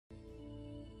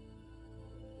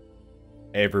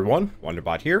Hey everyone,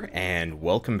 Wanderbot here, and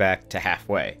welcome back to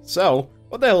Halfway. So,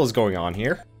 what the hell is going on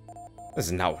here? This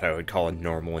is not what I would call a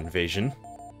normal invasion.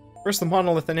 First the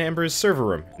monolith in Amber's server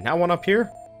room, and now one up here?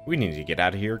 We need to get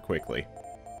out of here quickly.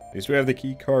 At least we have the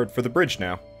key card for the bridge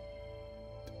now.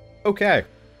 Okay.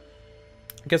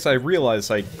 I guess I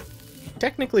realized I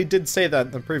technically did say that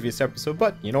in the previous episode,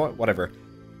 but you know what, whatever.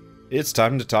 It's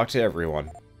time to talk to everyone.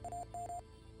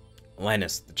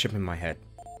 Lannis, the chip in my head.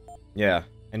 Yeah.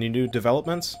 Any new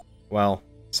developments? Well,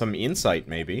 some insight,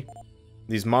 maybe.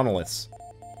 These monoliths.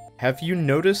 Have you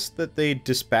noticed that they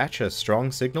dispatch a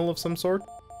strong signal of some sort?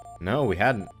 No, we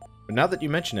hadn't. But now that you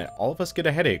mention it, all of us get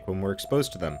a headache when we're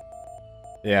exposed to them.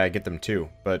 Yeah, I get them too,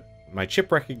 but my chip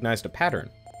recognized a pattern.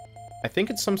 I think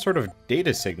it's some sort of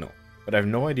data signal, but I have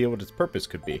no idea what its purpose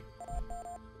could be.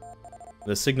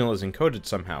 The signal is encoded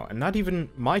somehow, and not even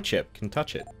my chip can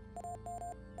touch it.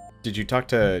 Did you talk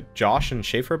to Josh and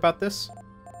Schaefer about this?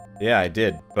 Yeah, I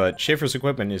did, but Schaefer's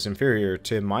equipment is inferior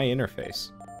to my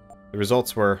interface. The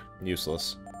results were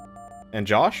useless. And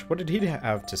Josh? What did he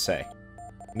have to say?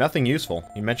 Nothing useful.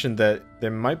 He mentioned that there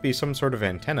might be some sort of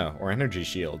antenna or energy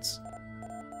shields.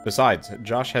 Besides,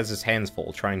 Josh has his hands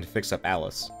full trying to fix up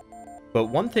Alice. But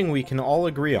one thing we can all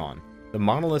agree on, the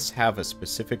monoliths have a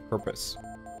specific purpose.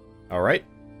 Alright,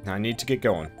 I need to get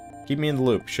going. Keep me in the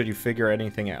loop should you figure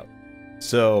anything out.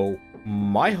 So,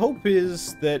 my hope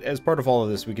is that as part of all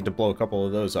of this, we get to blow a couple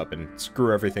of those up and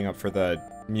screw everything up for the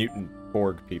mutant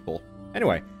Borg people.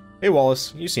 Anyway, hey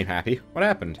Wallace, you seem happy. What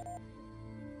happened?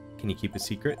 Can you keep a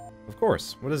secret? Of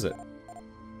course. What is it?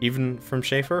 Even from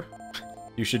Schaefer?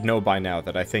 You should know by now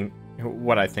that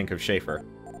what I think of Schaefer.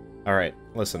 Alright,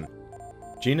 listen.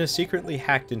 Gina secretly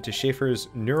hacked into Schaefer's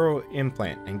neuro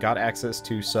implant and got access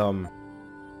to some...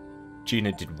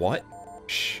 Gina did what?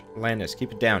 Shh, Landis,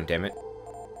 keep it down, dammit.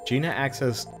 Gina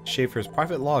accessed Schaefer's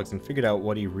private logs and figured out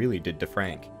what he really did to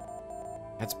Frank.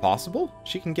 That's possible?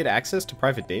 She can get access to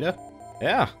private data?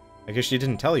 Yeah, I guess she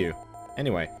didn't tell you.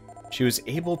 Anyway, she was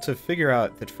able to figure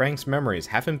out that Frank's memories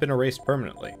haven't been erased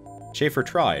permanently. Schaefer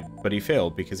tried, but he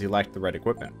failed because he lacked the right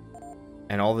equipment.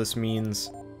 And all this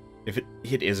means, if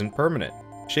it isn't permanent.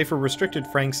 Schaefer restricted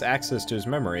Frank's access to his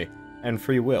memory and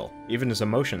free will, even his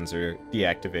emotions are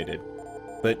deactivated.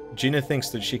 But Gina thinks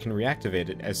that she can reactivate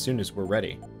it as soon as we're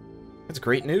ready. That's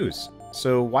great news.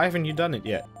 So why haven't you done it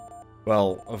yet?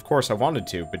 Well, of course I wanted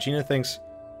to, but Gina thinks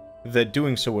that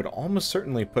doing so would almost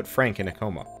certainly put Frank in a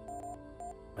coma.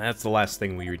 That's the last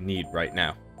thing we need right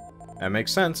now. That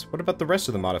makes sense. What about the rest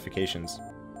of the modifications?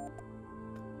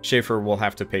 Schaefer will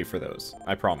have to pay for those,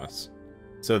 I promise.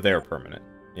 So they're permanent.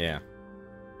 Yeah.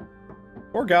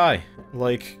 Poor guy.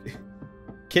 Like,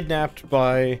 kidnapped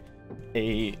by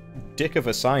a dick of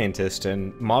a scientist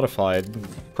and modified,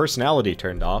 personality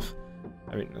turned off.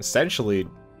 I mean, essentially,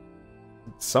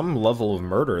 some level of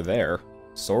murder there.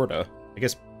 Sorta. I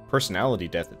guess personality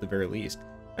death at the very least.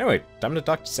 Anyway, time to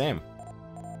talk to Sam.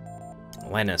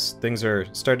 Lannis, things are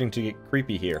starting to get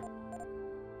creepy here.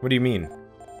 What do you mean?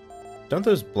 Don't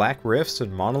those black rifts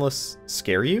and monoliths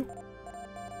scare you?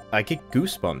 I get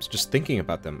goosebumps just thinking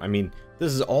about them. I mean,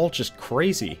 this is all just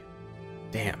crazy.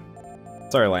 Damn.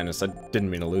 Sorry, Lannis, I didn't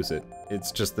mean to lose it.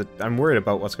 It's just that I'm worried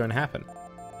about what's going to happen.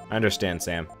 I understand,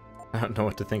 Sam. I don't know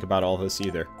what to think about all this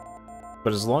either.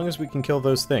 But as long as we can kill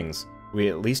those things, we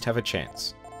at least have a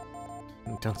chance.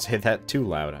 Don't say that too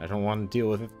loud. I don't want to deal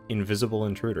with invisible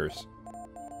intruders.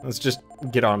 Let's just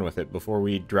get on with it before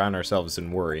we drown ourselves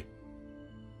in worry.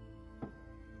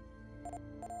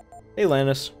 Hey,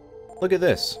 Lannis. Look at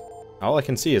this. All I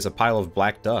can see is a pile of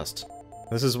black dust.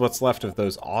 This is what's left of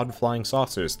those odd flying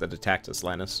saucers that attacked us,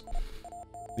 Lannis.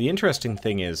 The interesting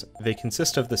thing is, they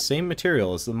consist of the same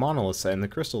material as the monoliths and the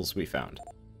crystals we found.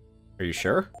 Are you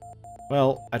sure?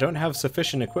 Well, I don't have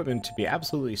sufficient equipment to be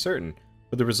absolutely certain,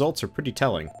 but the results are pretty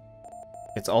telling.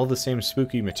 It's all the same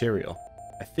spooky material.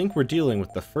 I think we're dealing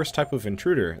with the first type of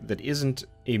intruder that isn't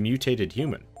a mutated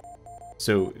human.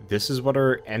 So, this is what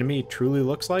our enemy truly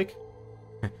looks like?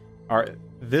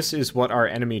 This is what our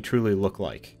enemy truly look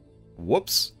like.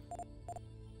 Whoops.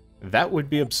 That would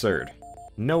be absurd.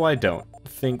 No, I don't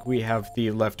think we have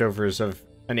the leftovers of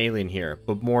an alien here,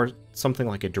 but more something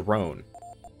like a drone.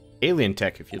 Alien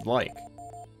tech, if you'd like.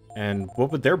 And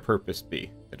what would their purpose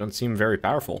be? They don't seem very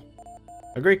powerful.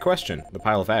 A great question. The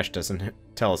pile of ash doesn't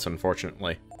tell us,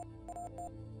 unfortunately.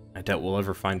 I doubt we'll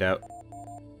ever find out.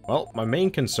 Well, my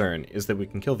main concern is that we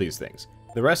can kill these things.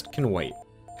 The rest can wait.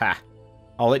 Ha!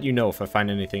 I'll let you know if I find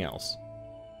anything else.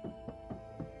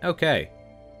 Okay,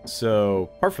 so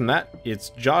apart from that, it's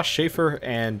Josh, Schaefer,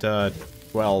 and,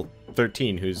 well,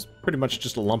 13, who's pretty much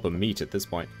just a lump of meat at this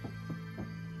point.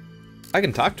 I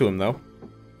can talk to him, though.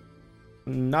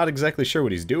 not exactly sure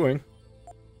what he's doing.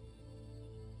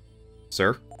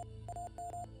 Sir?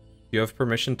 You have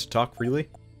permission to talk freely?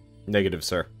 Negative,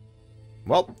 sir.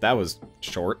 Well, that was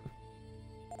short.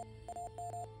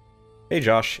 Hey,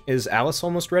 Josh, is Alice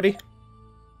almost ready?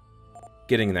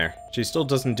 Getting there. She still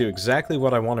doesn't do exactly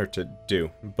what I want her to do,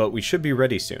 but we should be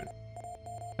ready soon.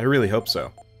 I really hope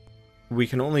so. We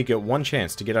can only get one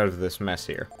chance to get out of this mess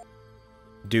here.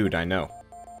 Dude, I know.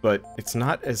 But it's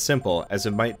not as simple as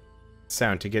it might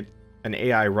sound to get an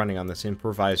AI running on this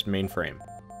improvised mainframe.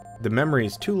 The memory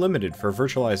is too limited for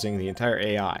virtualizing the entire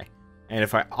AI, and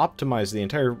if I optimize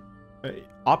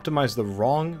the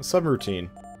wrong subroutine...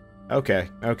 Okay,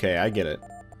 I get it.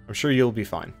 I'm sure you'll be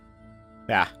fine.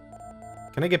 Yeah.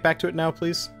 Can I get back to it now,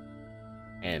 please?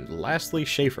 And lastly,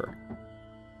 Schaefer.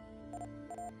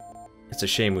 It's a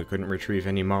shame we couldn't retrieve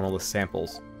any monolith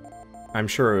samples. I'm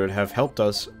sure it would have helped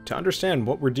us to understand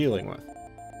what we're dealing with.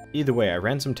 Either way, I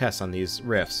ran some tests on these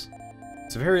rifts.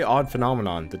 It's a very odd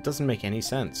phenomenon that doesn't make any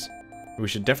sense. We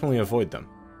should definitely avoid them.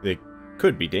 They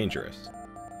could be dangerous.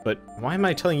 But why am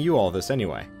I telling you all this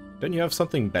anyway? Don't you have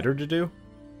something better to do?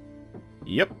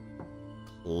 Yep.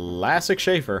 Classic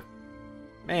Schaefer.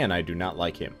 Man, I do not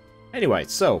like him. Anyway,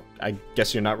 so, I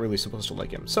guess you're not really supposed to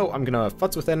like him. So, I'm gonna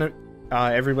futz with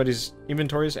everybody's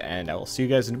inventories, and I will see you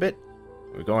guys in a bit.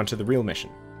 We go on to the real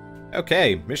mission.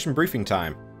 Okay, mission briefing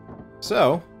time.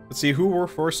 So, let's see who we're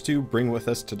forced to bring with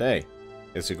us today.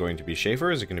 Is it going to be Schaefer?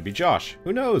 Is it going to be Josh?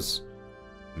 Who knows?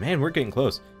 Man, we're getting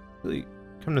close. Really,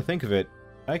 come to think of it,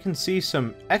 I can see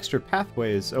some extra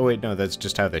pathways. Oh wait, no, that's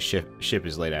just how the ship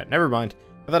is laid out. Never mind.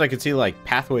 I thought I could see, like,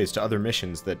 pathways to other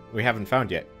missions that we haven't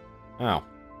found yet. Oh.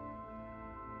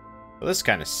 Well, this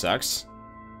kind of sucks.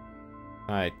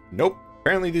 Nope.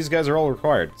 Apparently these guys are all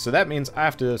required. So that means I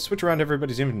have to switch around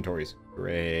everybody's inventories.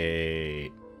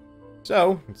 Great.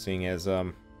 So, seeing as,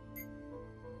 we're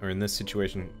in this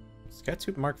situation,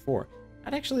 Scoutsuit Mark IV.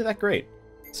 Not actually that great.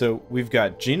 So, we've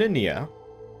got Gina Nia,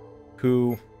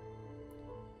 who...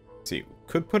 Let's see,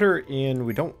 could put her in...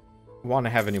 We don't want to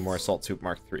have any more Assault Suit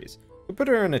Mark IIIs. We put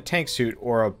her in a tank suit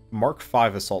or a Mark V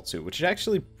assault suit, which is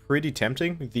actually pretty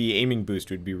tempting. The aiming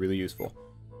boost would be really useful.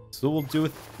 So we'll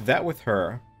do that with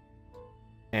her.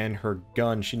 And her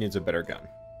gun, she needs a better gun.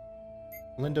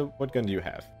 Linda, what gun do you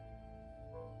have?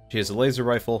 She has a laser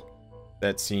rifle.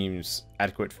 That seems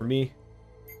adequate for me.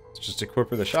 Let's just equip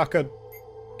her the shotgun.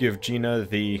 Give Gina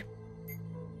the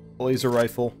laser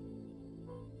rifle.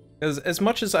 As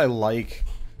much as I like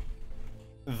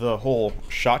the whole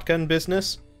shotgun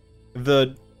business,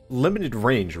 the limited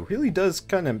range really does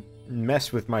kind of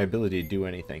mess with my ability to do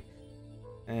anything.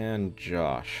 And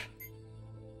Josh.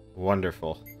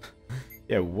 Wonderful.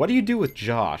 Yeah, what do you do with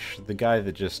Josh? The guy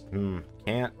that just,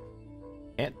 can't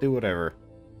do whatever.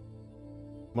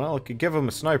 Well, I could give him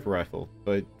a sniper rifle,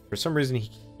 but for some reason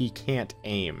he can't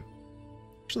aim.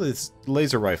 Actually, this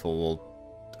laser rifle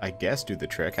will, I guess, do the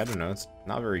trick. I don't know, it's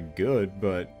not very good,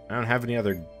 but I don't have any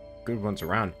other good ones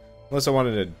around. Unless I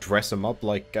wanted to dress him up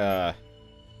like,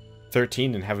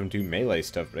 13 and have him do melee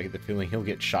stuff, but I get the feeling he'll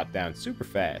get shot down super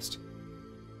fast.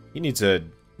 He needs a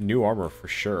new armor for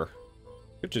sure.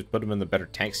 Could just put him in the better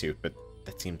tank suit, but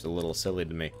that seems a little silly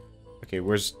to me. Okay,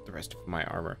 where's the rest of my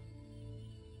armor?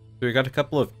 So we got a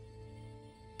couple of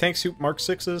tank suit Mark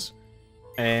 6s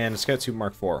and a scout suit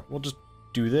Mark 4. We'll just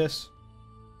do this.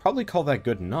 Probably call that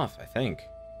good enough, I think.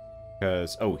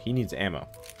 Because, oh, he needs ammo.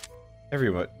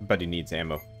 Everybody needs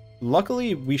ammo.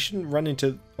 Luckily, we shouldn't run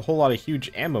into a whole lot of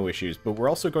huge ammo issues, but we're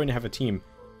also going to have a team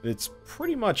that's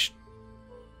pretty much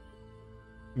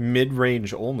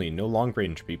mid-range only, no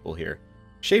long-range people here.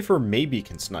 Schaefer maybe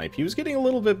can snipe. He was getting a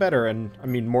little bit better, and, I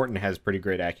mean, Morton has pretty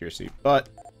great accuracy, but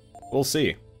we'll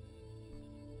see.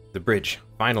 The bridge,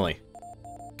 finally.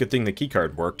 Good thing the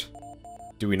keycard worked.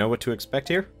 Do we know what to expect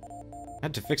here? I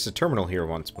had to fix a terminal here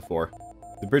once before.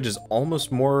 The bridge is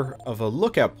almost more of a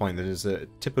lookout point than is a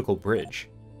typical bridge.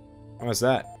 How is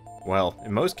that? Well,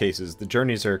 in most cases, the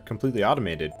journeys are completely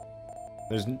automated.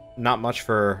 There's not much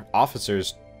for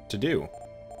officers to do.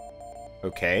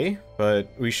 Okay,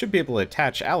 but we should be able to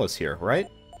attach Alice here, right?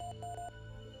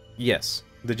 Yes,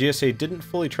 the GSA didn't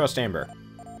fully trust Amber.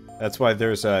 That's why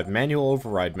there's a manual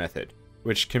override method,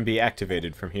 which can be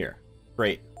activated from here.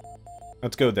 Great.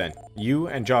 Let's go then. You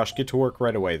and Josh get to work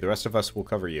right away. The rest of us will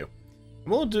cover you.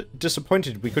 I'm a little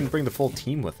disappointed we couldn't bring the full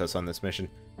team with us on this mission.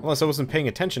 Unless I wasn't paying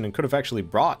attention and could have actually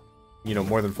brought, you know,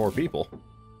 more than 4 people.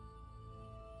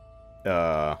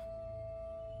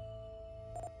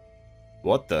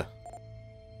 What the?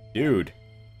 Dude.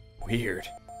 Weird.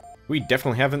 We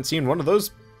definitely haven't seen one of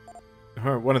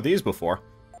these before.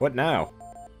 What now?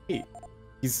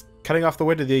 He's cutting off the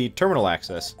way to the terminal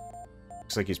access.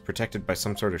 Looks like he's protected by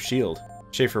some sort of shield.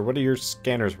 Schaefer, what do your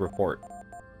scanners report?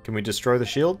 Can we destroy the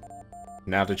shield?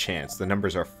 Not a chance. The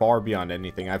numbers are far beyond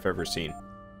anything I've ever seen.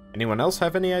 Anyone else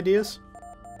have any ideas?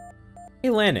 Hey,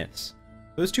 Lannis.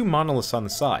 Those two monoliths on the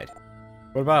side.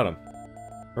 What about them?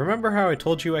 Remember how I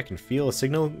told you I can feel a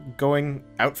signal going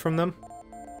out from them?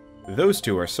 Those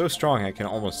two are so strong I can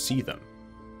almost see them.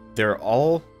 They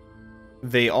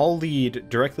all lead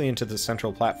directly into the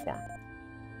central platform.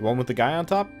 The one with the guy on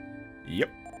top?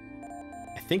 Yep.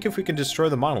 I think if we can destroy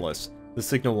the monoliths, the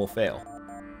signal will fail.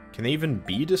 Can they even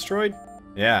be destroyed?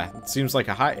 Yeah, it seems like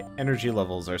high energy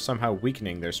levels are somehow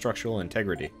weakening their structural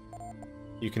integrity.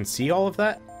 You can see all of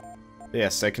that?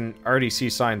 Yes, I can already see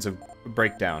signs of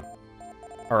breakdown.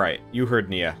 Alright, you heard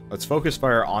Nia. Let's focus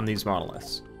fire on these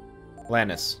monoliths.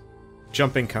 Lannis,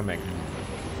 jump incoming.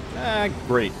 Ah,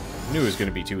 great. Knew it was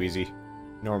gonna be too easy.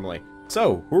 Normally.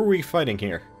 So, who are we fighting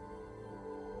here?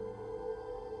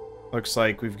 Looks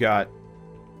like we've got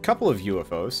a couple of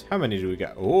UFOs. How many do we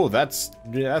got? Oh, that's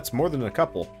more than a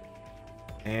couple.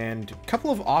 And a couple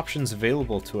of options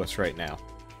available to us right now.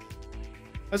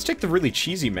 Let's take the really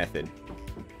cheesy method.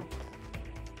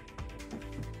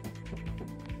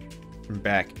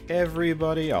 Back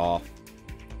everybody off.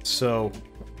 So,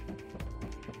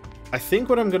 I think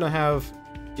what I'm gonna have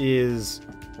is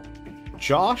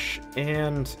Josh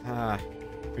and, I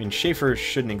mean, Schaefer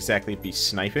shouldn't exactly be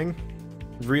sniping,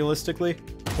 realistically.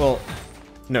 Well,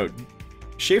 no,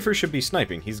 Schaefer should be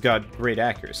sniping. He's got great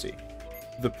accuracy.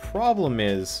 The problem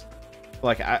is,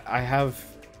 like, I have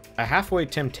a halfway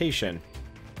temptation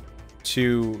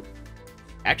to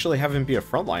actually have him be a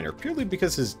frontliner, purely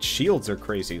because his shields are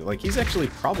crazy. Like, he's actually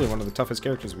probably one of the toughest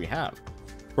characters we have.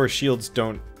 Of course, shields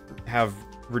don't have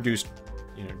reduced,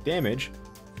 you know, damage,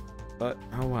 but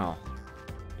oh well.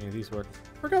 Yeah, these work.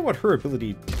 I forgot what her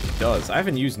ability does. I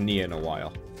haven't used Nia in a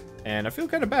while, and I feel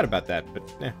kind of bad about that, but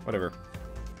whatever.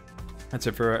 That's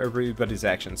it for everybody's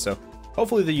actions. So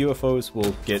hopefully the UFOs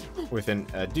will get within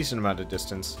a decent amount of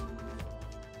distance,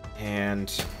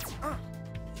 and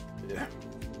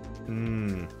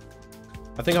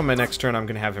I think on my next turn I'm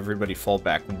gonna have everybody fall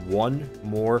back one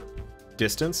more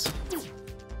distance,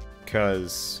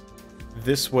 because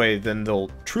this way then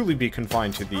they'll truly be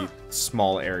confined to the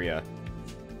small area,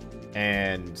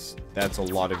 and that's a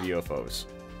lot of UFOs.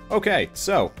 Okay,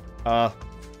 so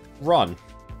run.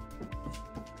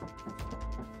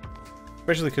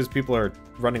 Especially because people are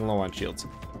running low on shields.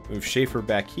 Move Schaefer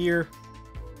back here.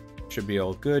 Should be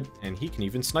all good, and he can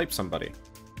even snipe somebody.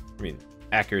 I mean,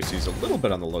 accuracy is a little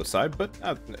bit on the low side, but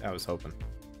I was hoping.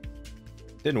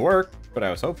 Didn't work, but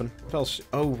I was hoping. What else?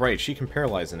 Oh, right, she can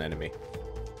paralyze an enemy.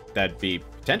 That'd be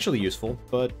potentially useful,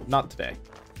 but not today.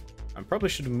 I probably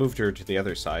should have moved her to the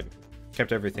other side.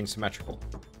 Kept everything symmetrical.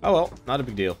 Oh well, not a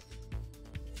big deal.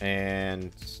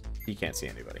 And he can't see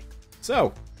anybody.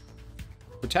 So,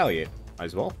 retaliate. Might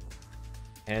as well.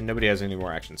 And nobody has any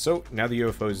more action. So, now the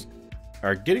UFOs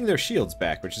are getting their shields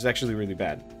back, which is actually really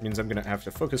bad. It means I'm going to have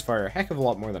to focus fire a heck of a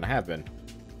lot more than I have been.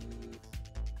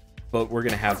 But we're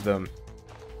going to have them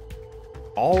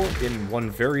all in one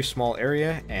very small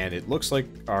area, and it looks like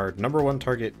our #1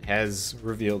 target has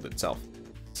revealed itself.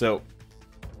 So,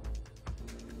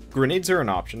 grenades are an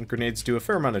option. Grenades do a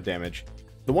fair amount of damage.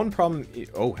 The one problem...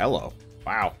 Oh, hello.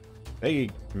 Wow. They...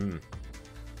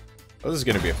 Oh, this is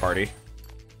going to be a party.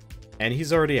 And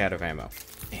he's already out of ammo.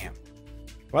 Damn.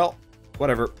 Well,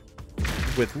 whatever.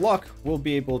 With luck, we'll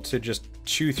be able to just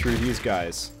chew through these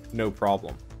guys. No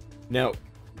problem. Now,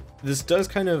 this does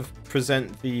kind of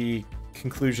present the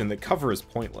conclusion that cover is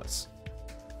pointless.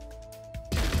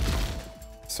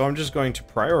 So I'm just going to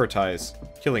prioritize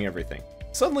killing everything.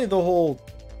 Suddenly the whole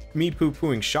me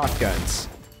poo-pooing shotguns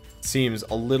seems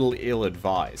a little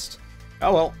ill-advised.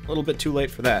 Oh well, a little bit too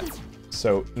late for that.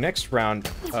 So, next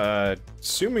round,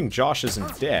 assuming Josh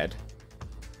isn't dead...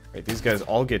 Right, these guys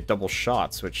all get double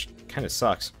shots, which kind of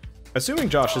sucks. Assuming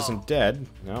Josh isn't dead...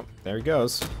 No, there he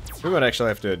goes. We might actually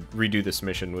have to redo this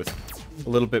mission with a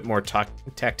little bit more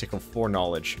tactical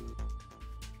foreknowledge.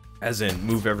 As in,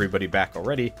 move everybody back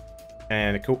already,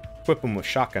 and equip them with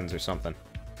shotguns or something.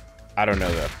 I don't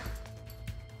know, though.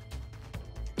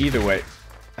 Either way,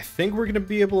 I think we're going to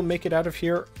be able to make it out of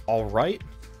here alright.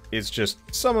 It's just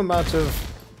some amount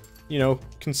of, you know,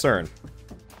 concern.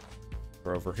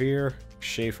 We're over here.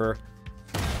 Schaefer.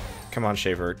 Come on,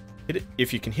 Schaefer. Hit it.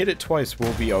 If you can hit it twice,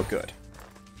 we'll be all good.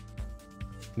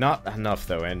 Not enough,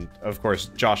 though, and of course,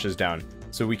 Josh is down,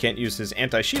 so we can't use his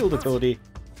anti-shield ability,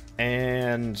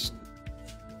 and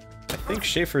I think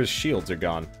Schaefer's shields are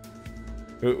gone.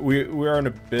 We're in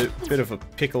a bit of a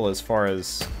pickle as far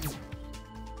as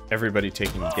everybody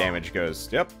taking damage goes.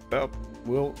 Yep,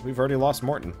 we've already lost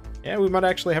Morton. Yeah, we might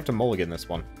actually have to mulligan this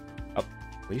one. Oh,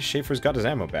 at least Schaefer's got his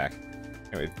ammo back.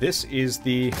 Anyway, this is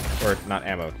the... or, not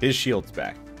ammo, his shield's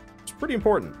back. It's pretty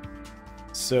important.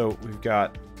 So, we've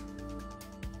got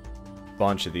a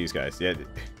bunch of these guys. Yeah.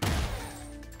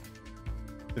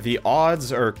 The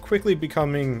odds are quickly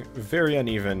becoming very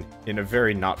uneven in a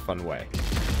very not fun way.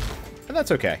 And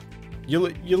that's okay. You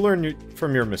learn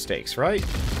from your mistakes, right?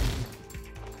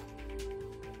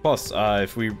 Plus,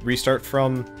 if we restart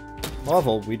from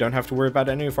level, we don't have to worry about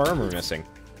any of our armor missing.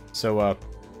 So,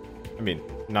 I mean,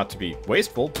 not to be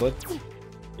wasteful, but,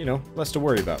 you know, less to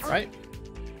worry about, right?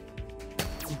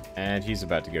 And he's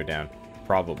about to go down.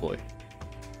 Probably.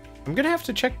 I'm gonna have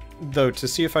to check, though, to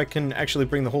see if I can actually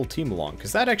bring the whole team along,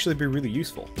 because that'd actually be really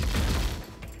useful.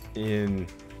 In,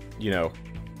 you know,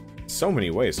 so many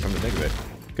ways, come to think of it.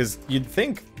 Because you'd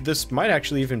think this might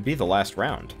actually even be the last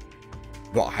round.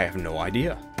 Well, I have no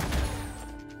idea.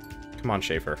 Come on,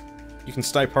 Schaefer. You can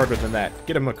snipe harder than that.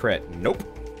 Get him a crit. Nope.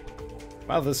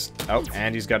 Well, this... oh,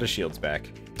 and he's got his shields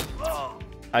back.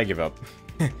 I give up.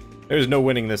 There's no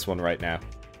winning this one right now.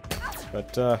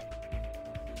 But,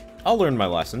 I'll learn my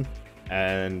lesson.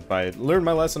 And by learn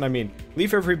my lesson, I mean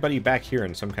leave everybody back here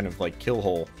in some kind of, like, kill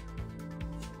hole.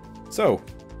 So,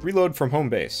 reload from home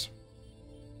base.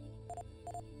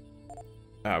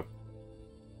 Oh.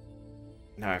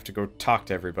 Now I have to go talk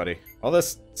to everybody. Oh,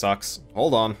 this sucks.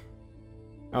 Hold on.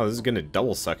 Oh, this is gonna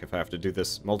double suck if I have to do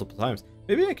this multiple times.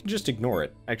 Maybe I can just ignore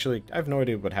it. Actually, I have no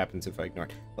idea what happens if I ignore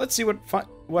it. Let's see what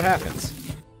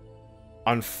happens.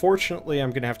 Unfortunately,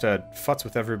 I'm gonna have to futz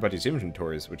with everybody's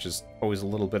inventories, which is always a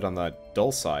little bit on the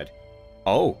dull side.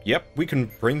 Oh, yep, we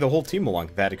can bring the whole team along.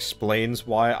 That explains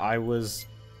why I was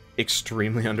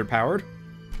extremely underpowered.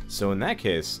 So in that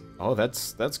case, oh,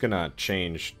 that's gonna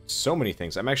change so many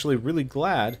things. I'm actually really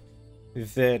glad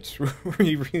that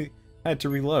we had to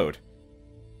reload.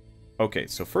 Okay,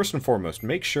 so first and foremost,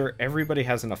 make sure everybody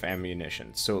has enough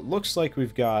ammunition. So it looks like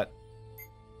we've got...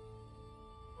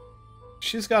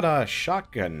 she's got a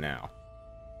shotgun now.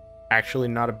 Actually,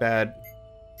 not a bad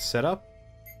setup.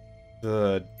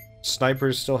 The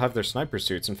snipers still have their sniper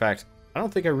suits. In fact, I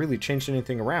don't think I really changed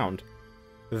anything around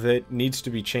that needs to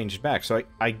be changed back. So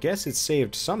I guess it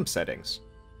saved some settings.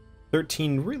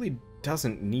 13 really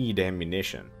doesn't need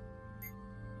ammunition.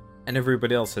 And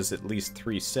everybody else has at least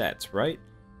 3 sets, right?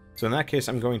 So in that case,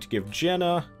 I'm going to give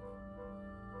Jenna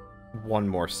 1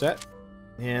 more set.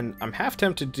 And I'm half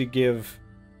tempted to give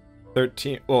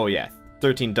 13... well, yeah,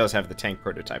 13 does have the tank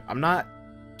prototype. I'm not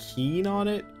keen on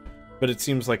it, but it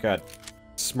seems like a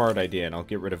smart idea, and I'll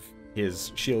get rid of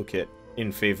his shield kit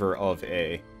in favor of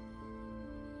a...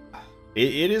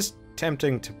 It is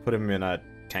tempting to put him in a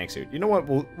tank suit. You know what?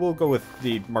 We'll go with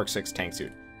the Mark 6 tank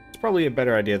suit. It's probably a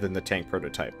better idea than the tank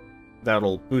prototype.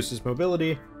 That'll boost his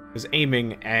mobility, his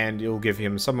aiming, and it'll give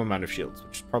him some amount of shields,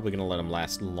 which is probably going to let him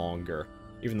last longer,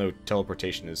 even though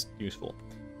teleportation is useful.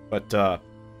 But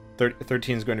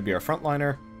 13 is going to be our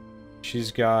frontliner. She's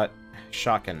got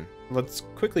shotgun. Let's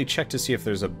quickly check to see if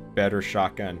there's a better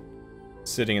shotgun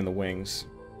sitting in the wings.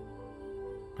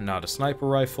 Not a sniper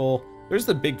rifle. There's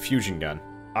the big fusion gun.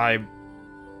 I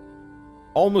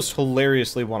almost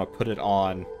hilariously want to put it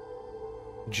on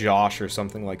Josh or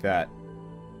something like that.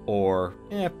 Or,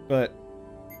 yeah, but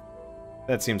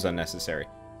that seems unnecessary.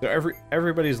 So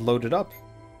everybody's loaded up.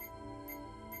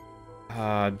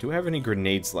 Do I have any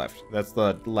grenades left? That's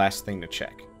the last thing to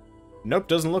check. Nope,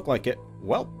 doesn't look like it.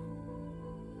 Well.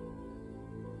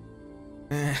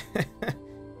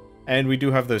 And we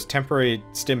do have those temporary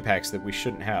stim packs that we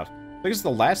shouldn't have. I guess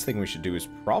the last thing we should do is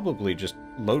probably just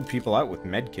load people out with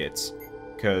medkits,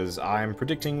 because I'm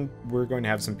predicting we're going to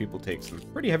have some people take some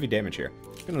pretty heavy damage here.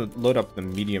 I'm going to load up the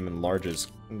medium and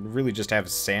larges, and really just have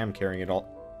Sam carry it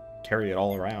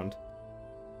all around.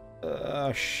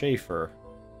 Schaefer.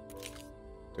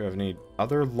 Do I have any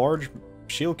other large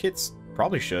shield kits?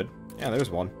 Probably should. Yeah, there's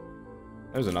one.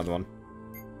 There's another one.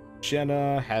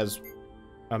 Jenna has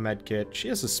a medkit. She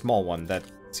has a small one that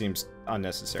seems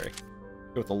unnecessary.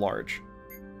 Go with the large.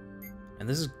 And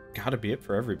this has got to be it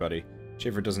for everybody.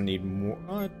 Schaefer doesn't need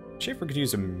more. Schaefer could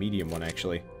use a medium one,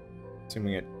 actually.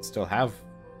 Assuming it still have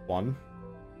one.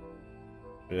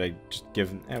 Did I just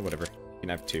give... whatever. You can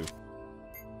have 2.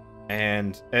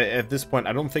 And at this point,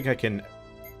 I don't think I can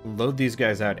load these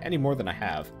guys out any more than I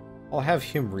have. I'll have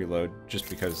him reload, just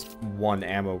because 1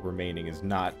 ammo remaining is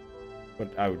not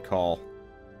what I would call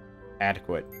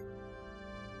adequate.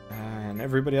 And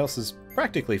everybody else is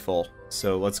practically full,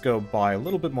 so let's go buy a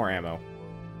little bit more ammo.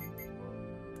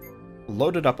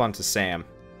 Load it up onto Sam,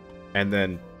 and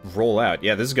then roll out.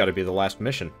 Yeah, this has got to be the last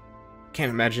mission. Can't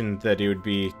imagine that it would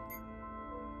be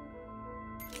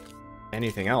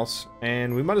anything else,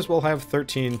 and we might as well have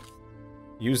 13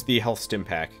 use the health stim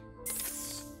pack.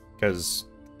 Because,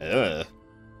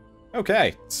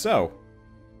 okay, so,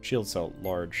 shield cell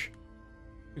large.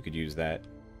 We could use that.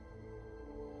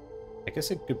 I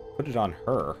guess I could put it on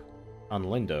her, on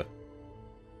Linda,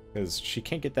 because she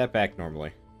can't get that back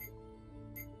normally.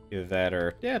 Either that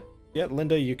or, yeah,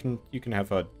 Linda, you can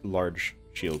have a large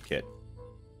shield kit.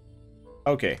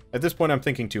 Okay, at this point I'm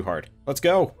thinking too hard. Let's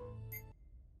go!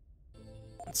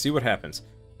 Let's see what happens.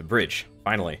 The bridge,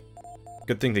 finally.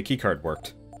 Good thing the keycard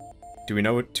worked. Do we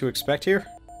know what to expect here?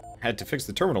 Had to fix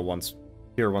the terminal once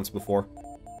before.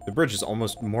 The bridge is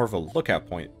almost more of a lookout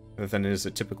point than it is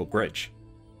a typical bridge.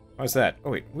 Why's that?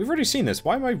 Oh wait, we've already seen this.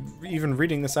 Why am I even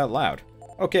reading this out loud?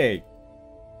 Okay,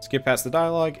 skip past the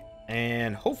dialogue,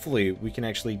 and hopefully we can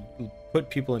actually put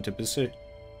people into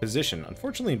position.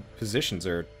 Unfortunately, positions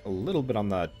are a little bit on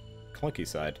the clunky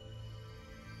side.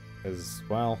 Because,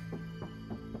 well,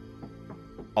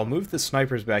 I'll move the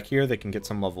snipers back here. They can get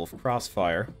some level of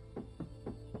crossfire.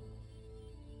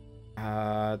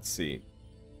 Let's see.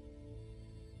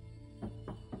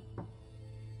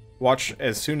 Watch,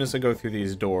 as soon as I go through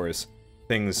these doors,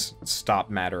 things stop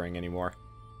mattering anymore.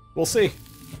 We'll see.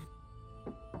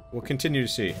 We'll continue to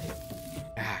see.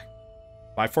 Ah,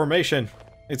 my formation.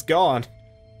 It's gone.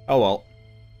 Oh well.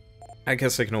 I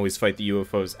guess I can always fight the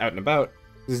UFOs out and about,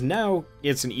 because now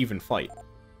it's an even fight.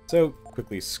 So,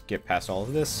 quickly skip past all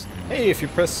of this. Hey, if you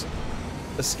press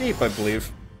escape, I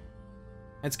believe,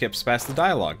 it skips past the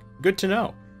dialogue. Good to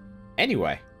know.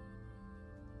 Anyway,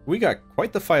 we got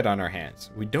quite the fight on our hands.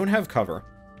 We don't have cover,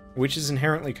 which is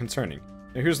inherently concerning.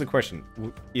 Now here's the question.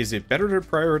 Is it better to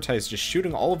prioritize just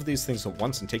shooting all of these things at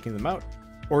once and taking them out,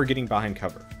 or getting behind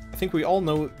cover? I think we all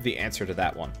know the answer to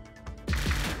that one.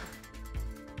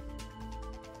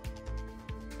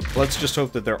 Let's just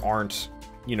hope that there aren't,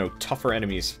 you know, tougher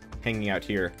enemies hanging out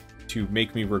here to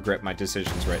make me regret my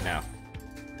decisions right now.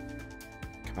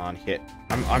 Come on, hit.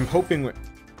 I'm hoping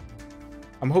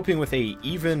with a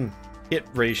even hit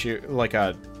ratio, like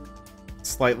a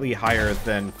slightly higher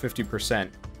than 50%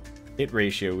 hit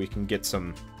ratio, we can get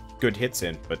some good hits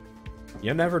in, but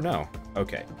you never know.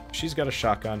 Okay, she's got a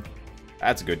shotgun.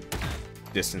 That's a good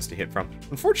distance to hit from.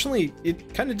 Unfortunately,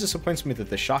 it kind of disappoints me that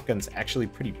the shotgun's actually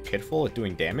pretty pitiful at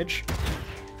doing damage.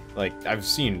 Like, I've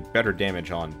seen better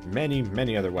damage on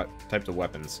many other types of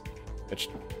weapons. It's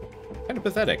kind of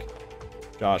pathetic.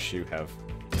 Josh, you have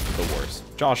the worst.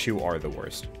 Josh, you are the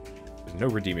worst. There's no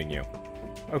redeeming you.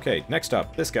 Okay, next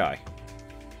up, this guy.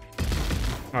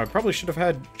 I probably should have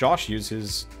had Josh use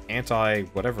his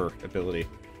anti-whatever ability.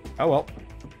 Oh well.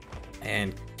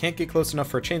 And can't get close enough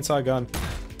for a chainsaw gun.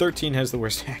 13 has the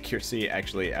worst accuracy,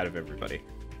 actually, out of everybody.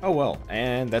 Oh well,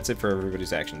 and that's it for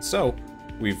everybody's actions. So,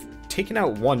 we've taken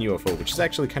out one UFO, which is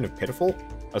actually kind of pitiful.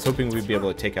 I was hoping we'd be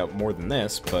able to take out more than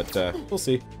this, but we'll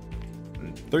see.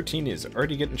 And 13 is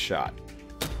already getting shot.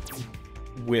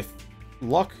 With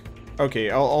luck... Okay,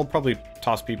 I'll probably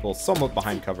toss people somewhat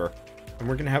behind cover. And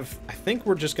we're gonna have... I think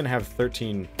we're just gonna have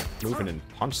 13 move in and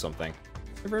punch something.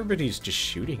 Everybody's just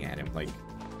shooting at him like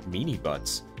meanie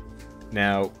butts.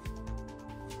 Now...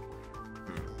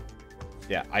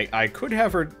 Yeah, I could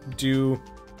have her do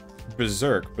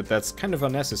Berserk, but that's kind of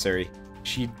unnecessary.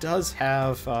 She does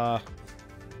have a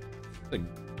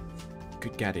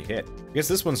good guy to hit. I guess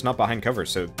this one's not behind cover,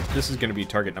 so this is going to be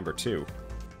target number 2.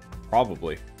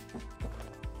 Probably.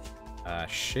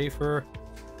 Schaefer.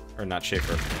 Or not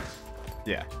Schaefer.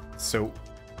 Yeah, so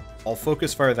I'll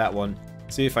focus fire that one,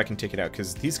 see if I can take it out,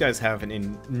 because these guys have an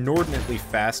inordinately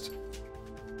fast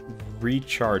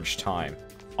recharge time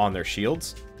on their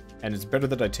shields. And it's better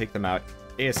that I take them out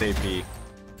ASAP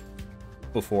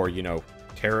before, you know,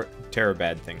 terror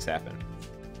bad things happen.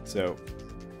 So,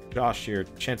 Josh, your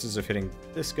chances of hitting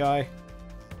this guy,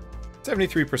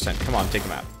 73%. Come on, take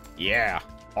him out. Yeah,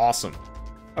 awesome.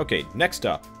 Okay, next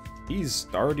up. He's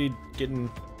already getting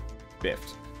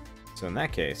biffed. So in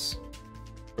that case,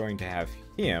 we're going to have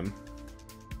him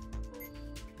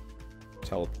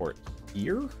teleport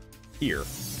here? Here.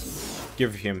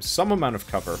 Give him some amount of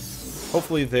cover.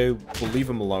 Hopefully they will leave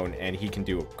him alone and he can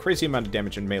do a crazy amount of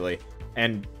damage in melee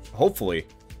and hopefully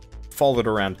follow it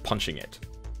around punching it.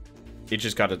 It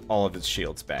just got all of its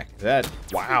shields back. That,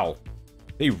 wow.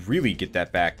 They really get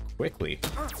that back quickly.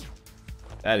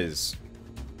 That is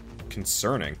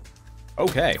concerning.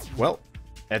 Okay, well,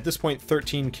 at this point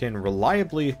 13 can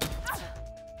reliably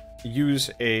use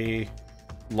a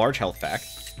large health pack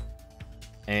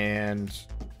and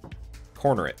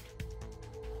corner it.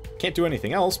 Can't do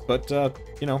anything else, but,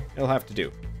 you know, it'll have to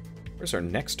do. Where's our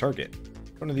next target?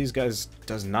 One of these guys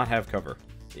does not have cover.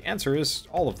 The answer is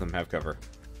all of them have cover.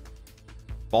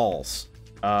 balls.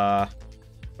 Well,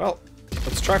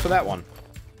 let's try for that one.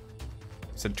 I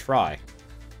said try.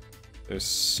 There's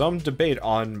some debate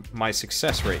on my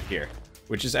success rate here,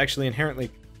 which is actually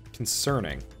inherently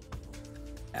concerning.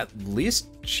 At least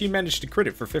she managed to crit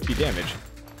it for 50 damage,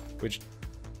 which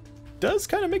does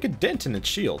kind of make a dent in its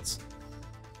shields.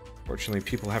 Fortunately,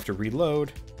 people have to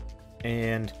reload.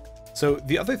 And so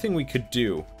the other thing we could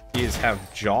do is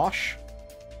have Josh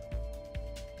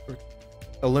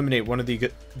eliminate one of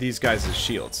these guys'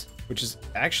 shields, which is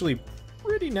actually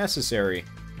pretty necessary,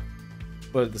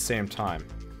 but at the same time.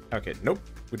 Okay, nope,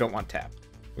 we don't want tap.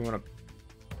 We want to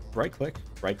right click,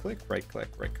 right click, right click,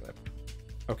 right click.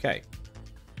 Okay,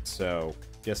 so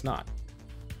guess not.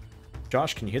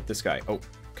 Josh, can you hit this guy? Oh,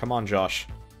 come on, Josh.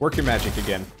 Work your magic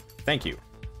again. Thank you.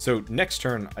 So next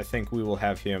turn, I think we will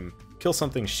have him kill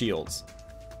something shields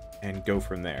and go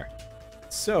from there.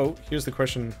 So here's the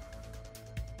question.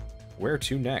 Where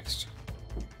to next?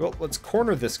 Well, let's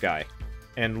corner this guy,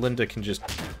 and Linda can just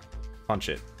punch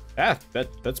it. Ah,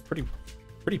 that's pretty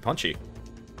punchy.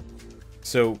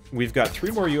 So we've got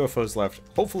 3 more UFOs left.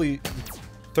 Hopefully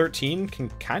 13 can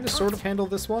kind of sort of handle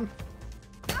this one.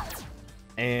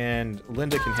 And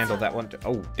Linda can handle that one.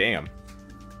 Oh, damn.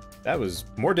 That was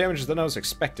more damage than I was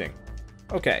expecting.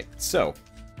 Okay, so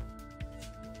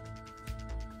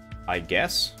I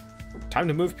guess time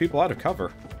to move people out of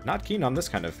cover. Not keen on this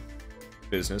kind of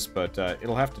business, but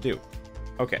it'll have to do.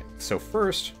 Okay, so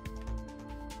first,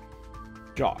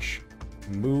 Josh,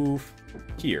 move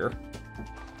here.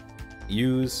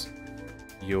 Use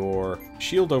your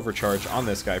shield overcharge on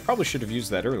this guy. Probably should have used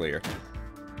that earlier.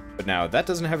 But now that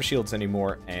doesn't have shields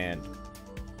anymore, and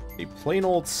a plain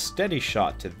old steady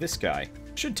shot to this guy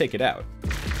should take it out.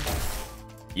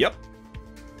 Yep.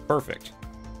 Perfect.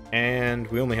 And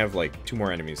we only have like 2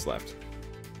 more enemies left.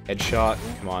 Headshot.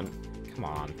 Come on. Come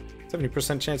on.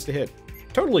 70% chance to hit.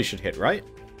 Totally should hit, right?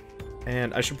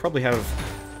 And I should probably have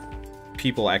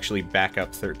people actually back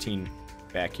up 13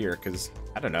 back here, because,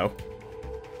 I don't know.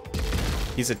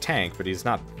 He's a tank, but he's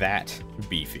not that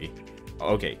beefy.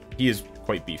 Okay, he is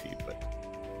quite beefy,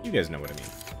 but you guys know what I mean.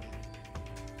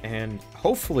 And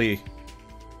hopefully,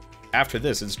 after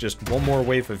this, it's just one more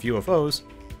wave of UFOs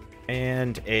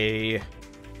and a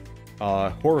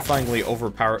horrifyingly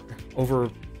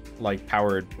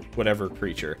powered whatever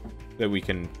creature that we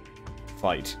can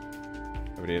fight.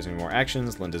 Nobody has any more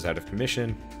actions. Linda's out of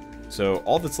commission. So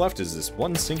all that's left is this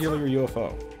one singular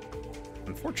UFO.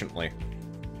 Unfortunately.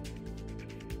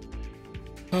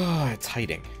 Oh, it's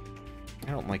hiding.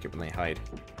 I don't like it when they hide.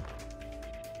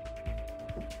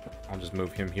 I'll just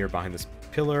move him here behind this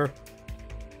pillar.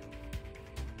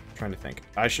 I'm trying to think.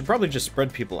 I should probably just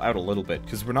spread people out a little bit,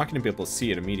 because we're not going to be able to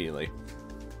see it immediately.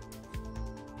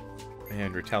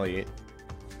 And retaliate.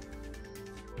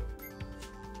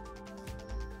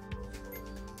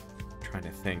 Trying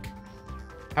to think.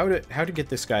 How to get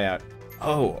this guy out.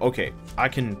 Oh, okay. I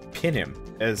can pin him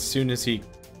as soon as he...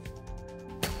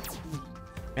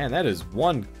 Man, that is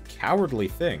one cowardly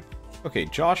thing. Okay,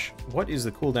 Josh, what is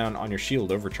the cooldown on your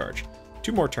shield overcharge?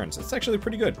 2 more turns. That's actually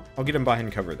pretty good. I'll get him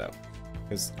behind cover, though.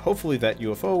 Because hopefully that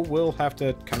UFO will have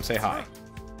to come say hi.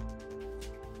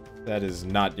 That is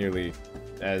not nearly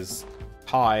as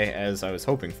high as I was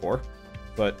hoping for.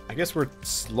 But I guess we're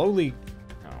slowly...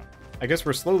 No. I guess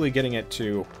we're slowly getting it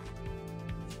to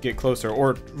get closer.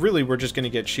 Or really, we're just going to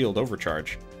get shield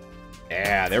overcharge.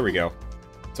 Yeah, there we go.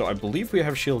 So I believe we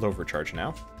have shield overcharge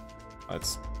now.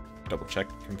 Let's double check,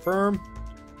 confirm.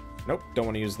 Nope, don't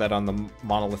want to use that on the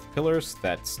monolith pillars.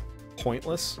 That's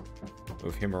pointless.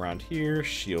 Move him around here.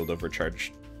 Shield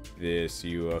overcharge this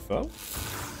UFO.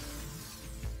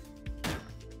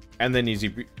 And then easy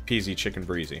peasy chicken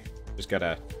breezy. Just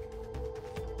gotta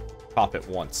pop it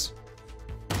once.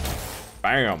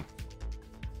 Bam!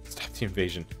 Stop the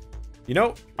invasion. You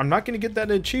know, I'm not going to get that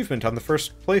achievement on the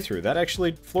first playthrough. That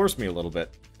actually floors me a little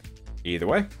bit. Either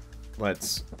way,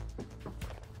 let's...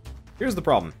 Here's the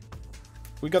problem.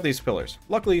 We got these pillars.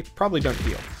 Luckily, probably don't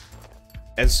heal.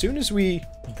 As soon as we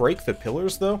break the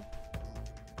pillars, though,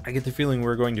 I get the feeling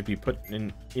we're going to be put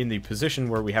in the position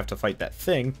where we have to fight that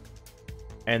thing.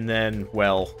 And then,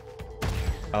 well,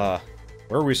 where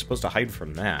are we supposed to hide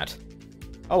from that?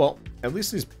 Oh, well, at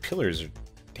least these pillars are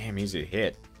damn easy to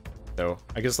hit. So,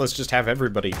 I guess let's just have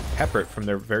everybody pepper it from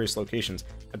their various locations.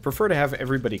 I'd prefer to have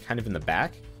everybody kind of in the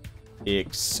back,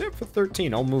 except for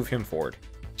 13. I'll move him forward.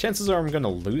 Chances are I'm going to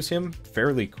lose him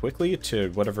fairly quickly to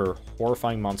whatever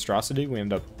horrifying monstrosity we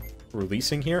end up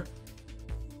releasing here.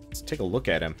 Let's take a look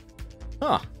at him.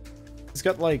 Huh. He's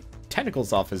got, like,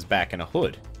 tentacles off his back and a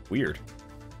hood. Weird.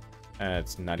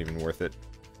 It's not even worth it.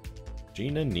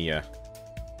 Gina Nia.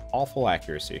 Awful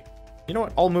accuracy. You know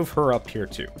what? I'll move her up here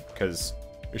too, because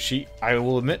I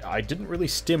will admit, I didn't really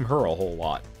stim her a whole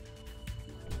lot.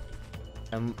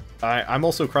 And I'm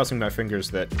also crossing my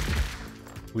fingers that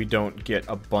we don't get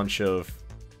a bunch of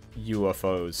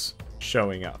UFOs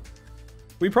showing up.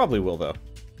 We probably will, though.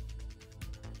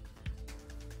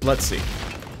 Let's see.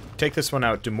 Take this one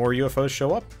out. Do more UFOs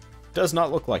show up? Does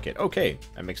not look like it. Okay,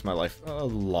 that makes my life a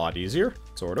lot easier,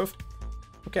 sort of.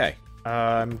 Okay,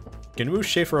 I'm gonna move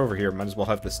Schaefer over here. Might as well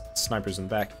have the snipers in the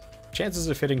back. Chances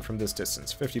of hitting from this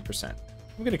distance, 50%.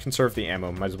 I'm gonna conserve the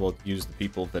ammo. Might as well use the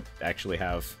people that actually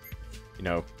have, you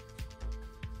know,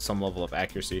 some level of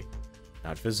accuracy.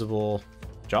 Not visible.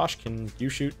 Josh, can you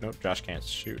shoot? Nope, Josh can't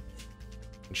shoot.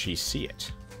 Can she see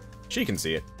it? She can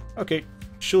see it. Okay,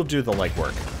 she'll do the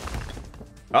legwork.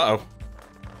 Uh-oh.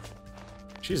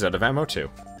 She's out of ammo, too.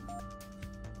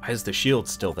 Why is the shield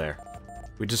still there?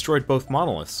 We destroyed both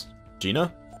monoliths.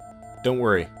 Gina? Don't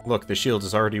worry. Look, the shield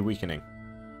is already weakening.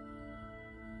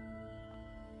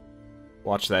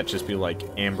 Watch that just be like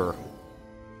Amber.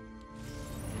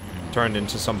 Turned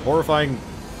into some horrifying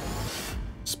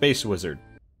space wizard.